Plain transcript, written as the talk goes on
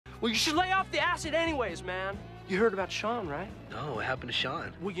Well, you should lay off the acid anyways, man. You heard about Sean, right? No, what happened to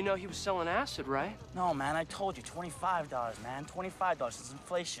Sean? Well, you know he was selling acid, right? No, man, I told you, $25, man. $25, it's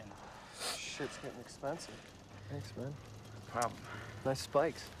inflation. Shit's getting expensive. Thanks, man. No problem. Nice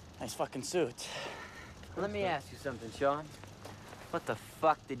spikes. Nice fucking suit. Let me ask you something, Sean. What the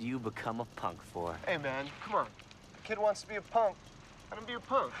fuck did you become a punk for? Hey, man, come on. The kid wants to be a punk. Let him be a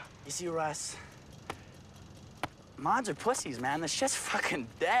punk. You see, Russ? Mods are pussies, man. The shit's fucking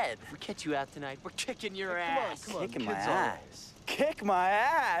dead. We catch you out tonight. We're kicking your Hey, ass. come on. Kicking my Kids on. ass. Kick my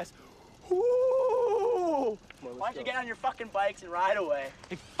ass. Woo! Why don't you get on your fucking bikes and ride away?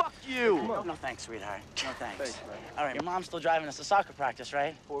 Hey, fuck you! No thanks, sweetheart. No thanks. Thanks, man. All right, your mom's still driving us to soccer practice,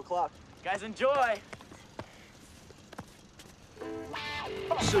 right? 4 o'clock. Guys, enjoy.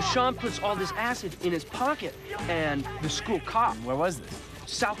 So Sean puts all this acid in his pocket, and the school cop, Where was this?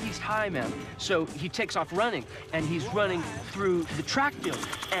 Southeast High, man. So he takes off running, and he's running through the track field,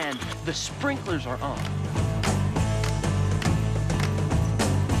 and the sprinklers are on.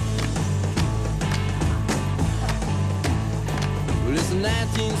 Well, it's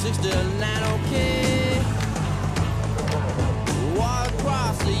 1969, okay. Walk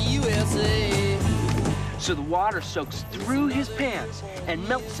across the USA. So the water soaks through his pants and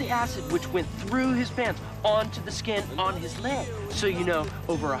melts the acid which went through his pants onto the skin on his leg. So you know,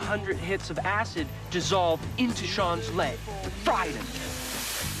 over 100 hits of acid dissolved into Sean's leg. Fried him.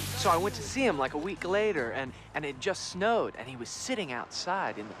 So I went to see him like a week later, and it just snowed, and he was sitting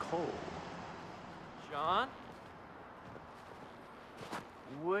outside in the cold. Sean?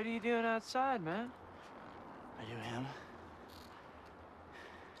 What are you doing outside, man? Are you him?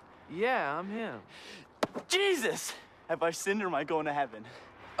 Yeah, I'm him. Jesus! Have I sinned or am I going to heaven?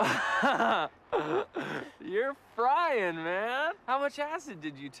 You're frying, man. How much acid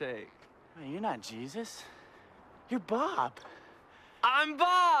did you take? Wait, you're not Jesus. You're Bob. I'm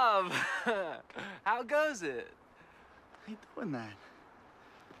Bob! How goes it? How you doing that?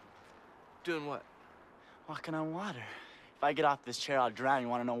 Doing what? Walking on water. If I get off this chair, I'll drown. You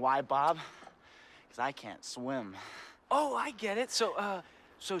want to know why, Bob? Because I can't swim. Oh, I get it.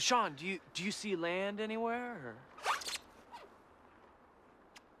 So Sean, do you see land anywhere? Or?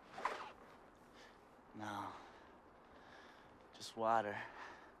 No. Just water.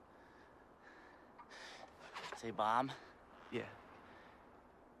 Say, Bob. Yeah.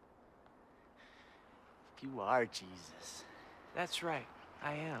 If you are Jesus. That's right.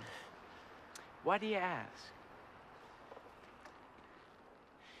 I am. Why do you ask?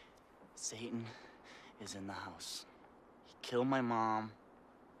 Satan is in the house. He killed my mom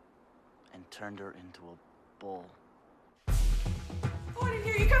and turned her into a bull. Oh, I didn't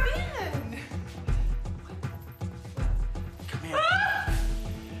hear you come in. Come here.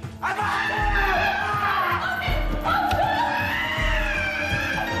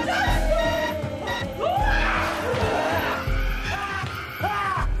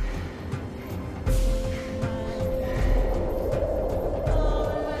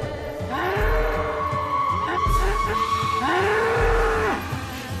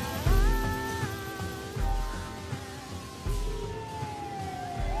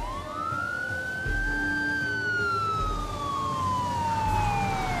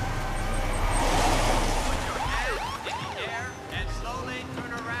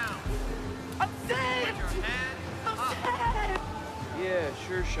 Yeah,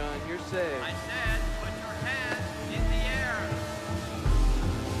 sure, Sean. You're safe. I said, put your hands in the air.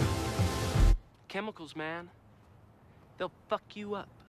 Chemicals, man. They'll fuck you up.